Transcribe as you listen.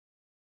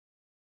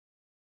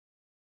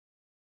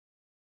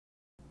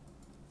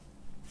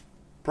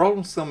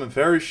Problems come in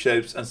various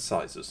shapes and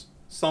sizes,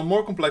 some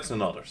more complex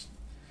than others.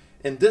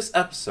 In this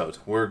episode,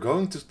 we're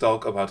going to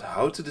talk about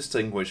how to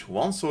distinguish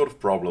one sort of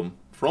problem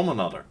from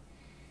another.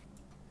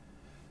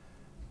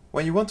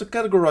 When you want to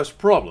categorize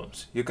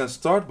problems, you can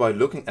start by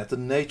looking at the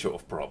nature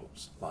of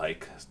problems,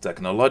 like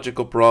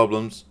technological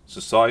problems,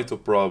 societal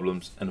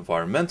problems,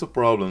 environmental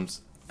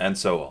problems, and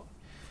so on.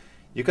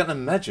 You can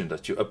imagine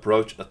that you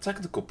approach a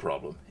technical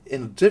problem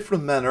in a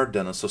different manner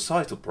than a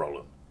societal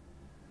problem.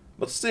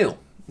 But still,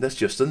 that's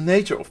just the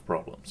nature of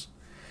problems.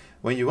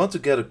 When you want to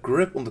get a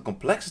grip on the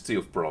complexity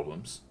of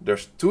problems,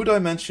 there's two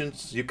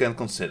dimensions you can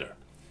consider.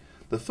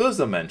 The first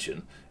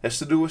dimension has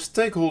to do with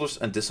stakeholders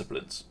and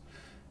disciplines.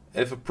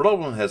 If a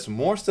problem has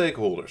more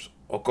stakeholders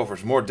or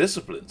covers more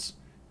disciplines,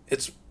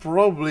 it's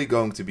probably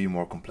going to be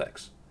more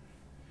complex.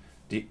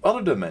 The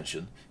other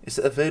dimension is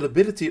the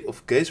availability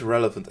of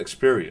case-relevant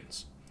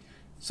experience.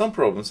 Some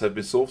problems have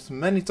been solved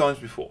many times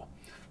before,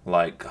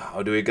 like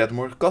how do I get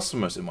more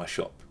customers in my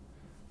shop?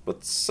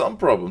 But some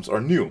problems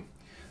are new.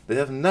 They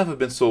have never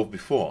been solved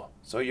before,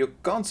 so you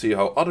can't see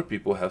how other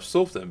people have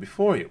solved them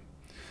before you.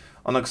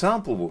 An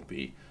example would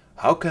be,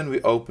 how can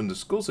we open the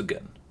schools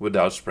again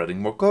without spreading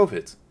more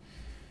COVID?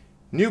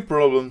 New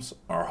problems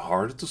are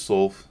harder to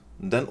solve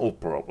than old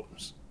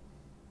problems.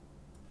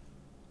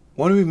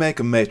 When we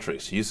make a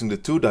matrix using the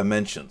two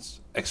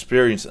dimensions,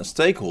 experience and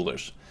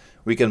stakeholders,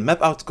 we can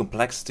map out the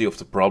complexity of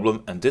the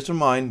problem and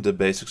determine the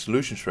basic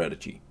solution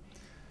strategy.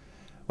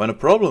 When a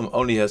problem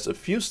only has a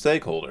few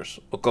stakeholders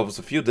or covers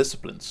a few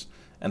disciplines,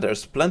 and there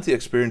is plenty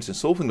experience in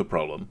solving the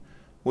problem,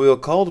 we will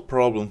call the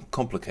problem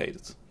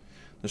complicated.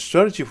 The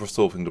strategy for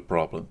solving the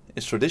problem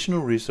is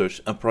traditional research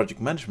and project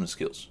management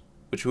skills,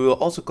 which we will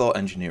also call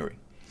engineering.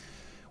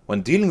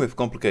 When dealing with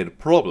complicated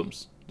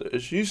problems, there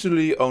is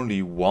usually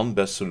only one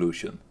best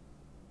solution.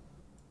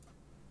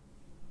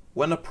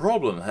 When a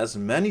problem has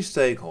many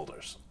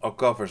stakeholders or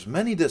covers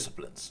many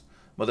disciplines,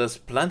 but has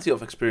plenty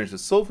of experience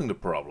with solving the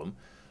problem,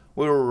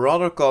 we will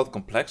rather call it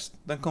complex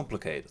than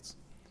complicated.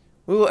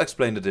 We will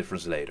explain the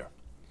difference later.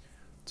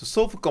 To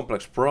solve a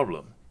complex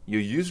problem, you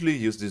usually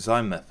use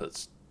design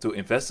methods to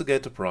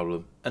investigate the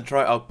problem and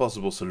try out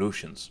possible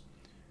solutions.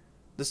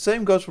 The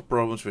same goes for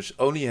problems which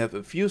only have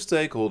a few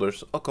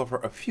stakeholders or cover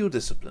a few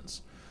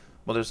disciplines,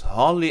 but there's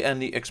hardly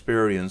any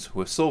experience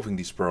with solving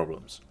these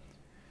problems.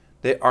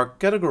 They are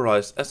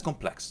categorized as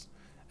complex,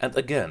 and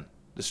again,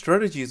 the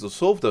strategy to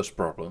solve those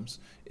problems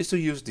is to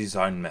use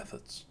design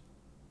methods.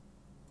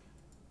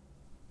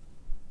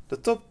 The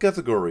top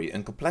category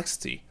in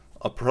complexity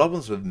are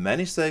problems with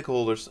many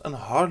stakeholders and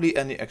hardly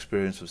any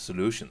experience with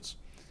solutions.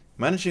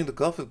 Managing the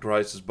COVID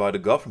crisis by the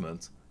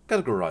government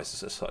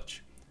categorizes as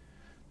such.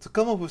 To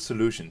come up with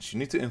solutions, you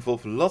need to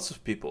involve lots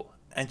of people,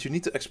 and you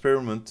need to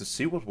experiment to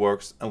see what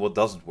works and what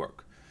doesn't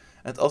work,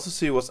 and also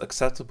see what's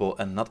acceptable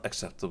and not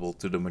acceptable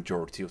to the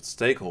majority of the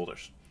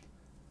stakeholders.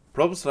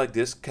 Problems like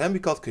this can be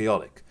called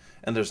chaotic,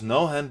 and there's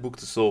no handbook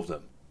to solve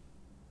them.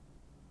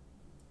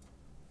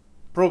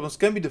 Problems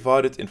can be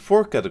divided in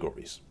four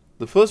categories,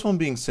 the first one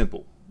being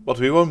simple, but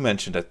we won't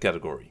mention that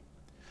category.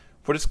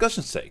 For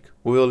discussion's sake,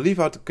 we will leave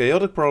out the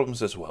chaotic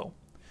problems as well.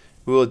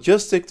 We will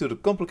just stick to the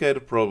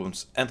complicated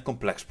problems and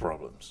complex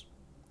problems.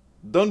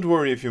 Don't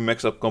worry if you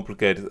mix up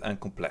complicated and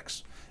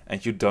complex,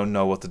 and you don't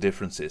know what the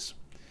difference is.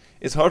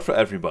 It's hard for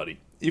everybody,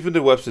 even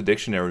the Webster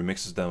Dictionary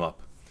mixes them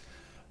up.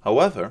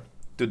 However,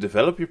 to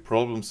develop your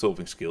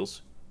problem-solving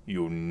skills,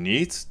 you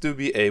need to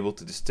be able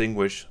to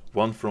distinguish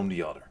one from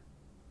the other.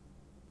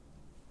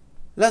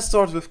 Let's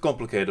start with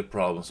complicated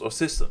problems or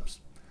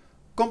systems.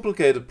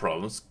 Complicated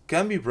problems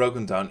can be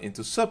broken down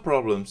into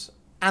subproblems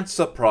and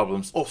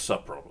subproblems of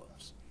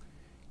subproblems.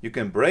 You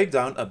can break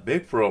down a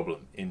big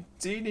problem in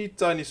teeny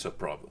tiny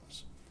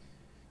subproblems.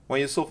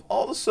 When you solve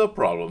all the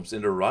subproblems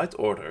in the right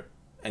order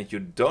and you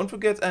don't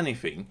forget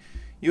anything,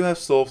 you have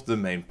solved the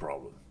main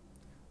problem.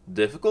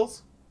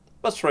 Difficult,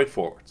 but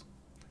straightforward.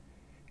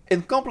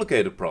 In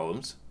complicated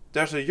problems,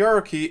 there's a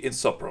hierarchy in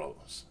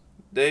subproblems.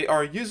 They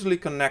are usually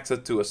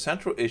connected to a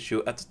central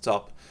issue at the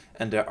top,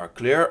 and there are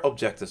clear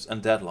objectives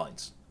and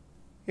deadlines.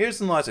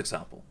 Here's a nice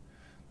example.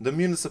 The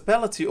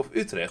municipality of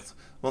Utrecht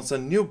wants a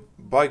new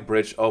bike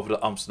bridge over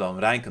the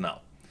Amsterdam-Rijnkanaal.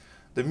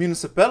 The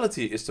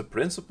municipality is the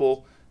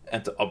principal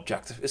and the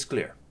objective is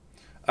clear.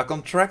 A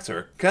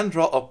contractor can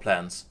draw up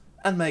plans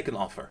and make an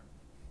offer.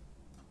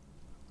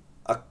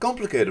 A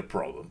complicated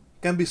problem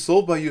can be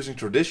solved by using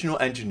traditional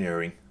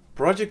engineering,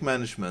 project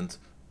management,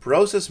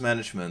 process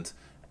management,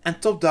 and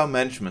top-down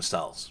management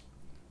styles.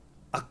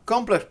 A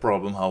complex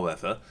problem,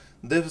 however,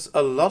 differs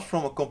a lot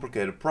from a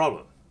complicated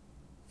problem.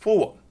 For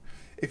one,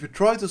 if you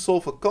try to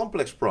solve a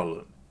complex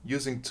problem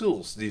using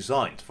tools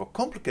designed for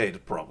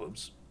complicated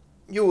problems,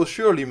 you will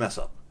surely mess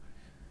up.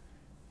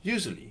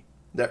 Usually,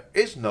 there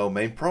is no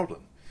main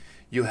problem.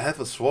 You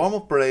have a swarm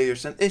of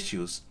players and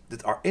issues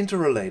that are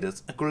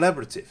interrelated and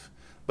collaborative,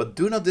 but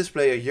do not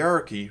display a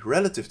hierarchy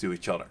relative to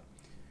each other.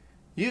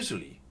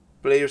 Usually,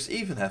 players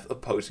even have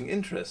opposing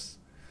interests.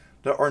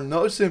 There are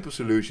no simple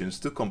solutions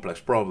to complex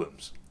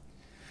problems.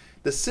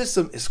 The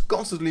system is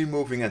constantly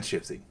moving and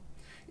shifting.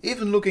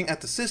 Even looking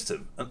at the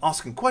system and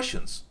asking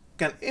questions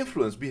can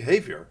influence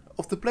behavior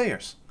of the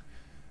players.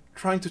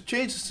 Trying to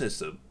change the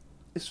system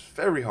is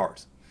very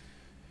hard.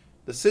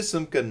 The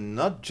system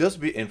cannot just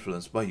be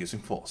influenced by using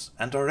force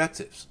and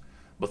directives,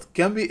 but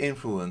can be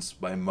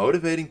influenced by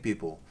motivating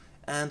people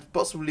and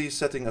possibly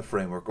setting a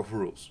framework of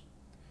rules.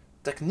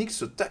 Techniques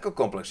to tackle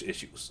complex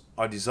issues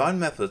are design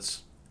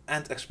methods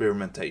and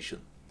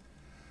experimentation.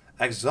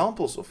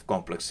 Examples of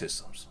complex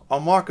systems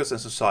are markets and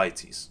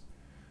societies.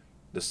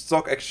 The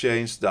stock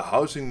exchange, the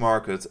housing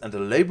market and the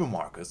labor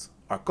market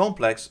are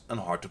complex and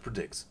hard to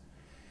predict.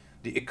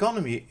 The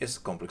economy is a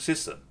complex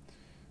system.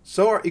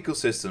 So are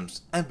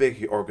ecosystems and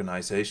big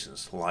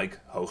organizations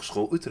like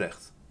Hogeschool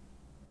Utrecht.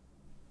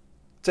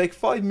 Take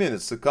 5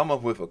 minutes to come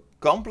up with a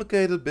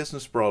complicated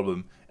business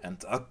problem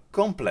and a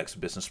complex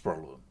business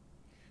problem.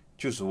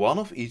 Choose one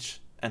of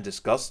each and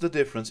discuss the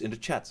difference in the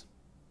chat.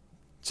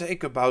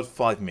 Take about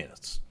 5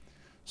 minutes.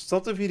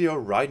 Stop the video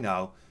right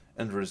now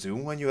and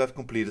resume when you have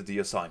completed the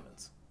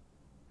assignment.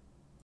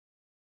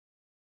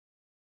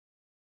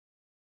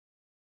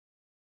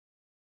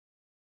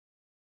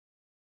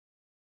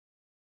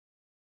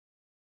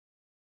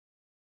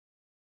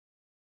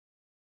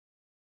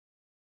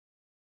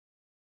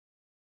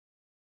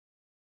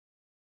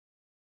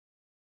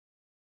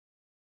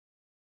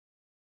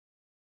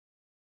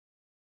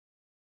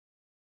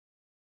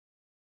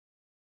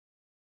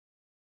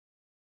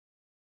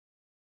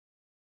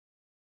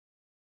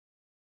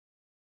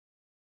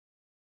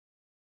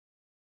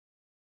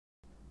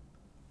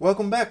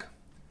 Welcome back!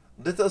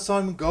 Did the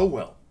assignment go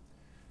well?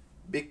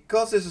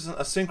 Because this is an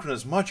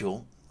asynchronous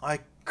module, I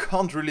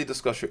can't really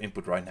discuss your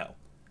input right now.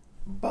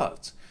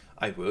 But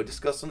I will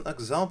discuss an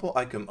example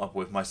I came up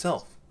with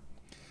myself.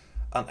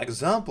 An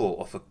example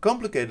of a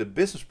complicated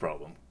business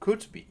problem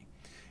could be: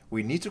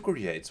 we need to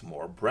create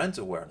more brand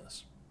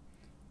awareness.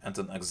 And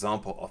an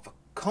example of a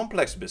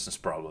complex business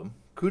problem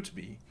could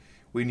be: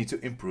 we need to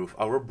improve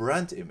our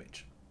brand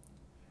image.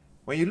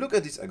 When you look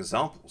at these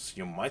examples,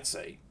 you might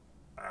say,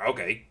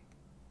 okay,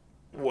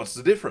 what's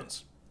the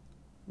difference?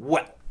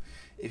 Well,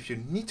 if you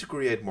need to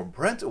create more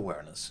brand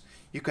awareness,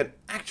 you can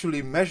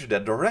actually measure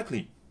that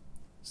directly.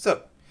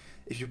 So,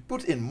 if you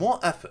put in more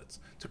effort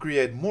to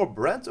create more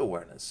brand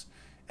awareness,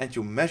 and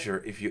you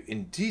measure if you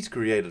indeed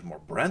created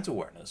more brand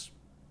awareness,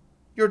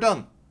 you're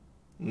done.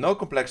 No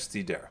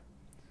complexity there.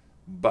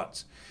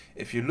 But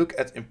if you look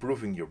at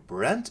improving your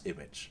brand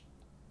image,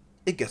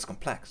 it gets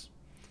complex.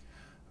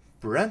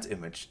 Brand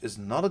image is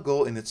not a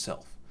goal in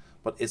itself,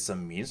 but it's a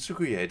means to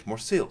create more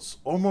sales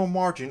or more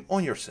margin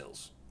on your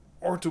sales,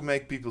 or to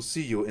make people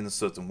see you in a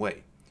certain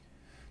way.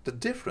 The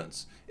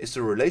difference is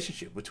the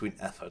relationship between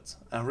effort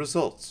and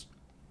results.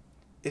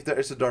 If there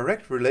is a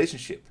direct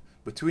relationship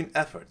between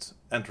effort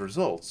and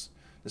results,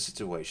 the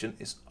situation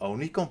is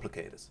only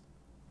complicated.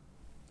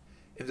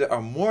 If there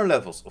are more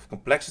levels of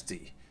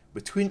complexity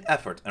between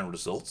effort and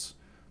results,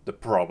 the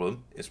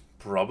problem is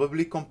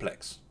probably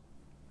complex.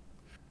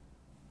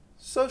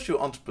 Social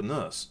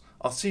entrepreneurs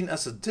are seen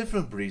as a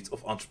different breed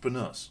of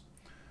entrepreneurs.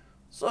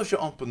 Social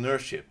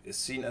entrepreneurship is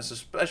seen as a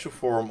special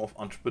form of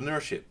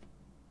entrepreneurship.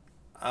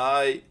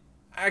 I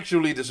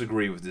actually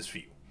disagree with this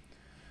view.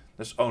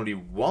 There's only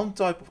one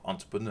type of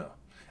entrepreneur,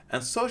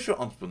 and social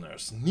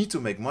entrepreneurs need to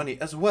make money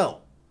as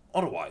well,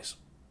 otherwise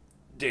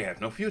they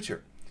have no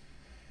future.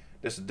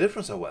 There's a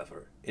difference,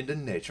 however, in the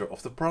nature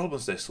of the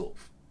problems they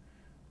solve.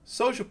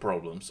 Social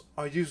problems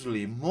are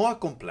usually more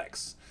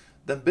complex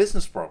than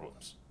business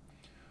problems.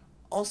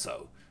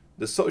 Also,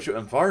 the social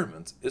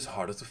environment is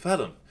harder to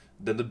fathom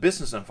than the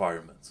business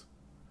environment.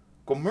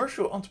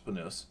 Commercial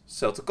entrepreneurs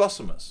sell to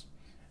customers,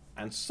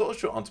 and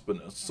social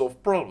entrepreneurs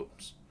solve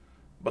problems,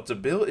 but the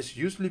bill is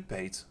usually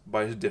paid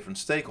by a different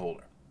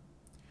stakeholder.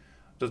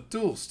 The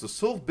tools to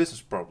solve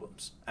business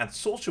problems and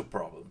social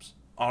problems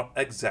are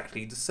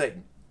exactly the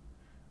same.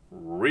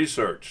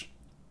 Research.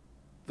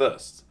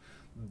 First,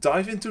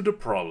 dive into the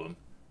problem,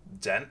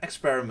 then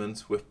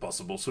experiment with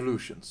possible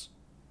solutions.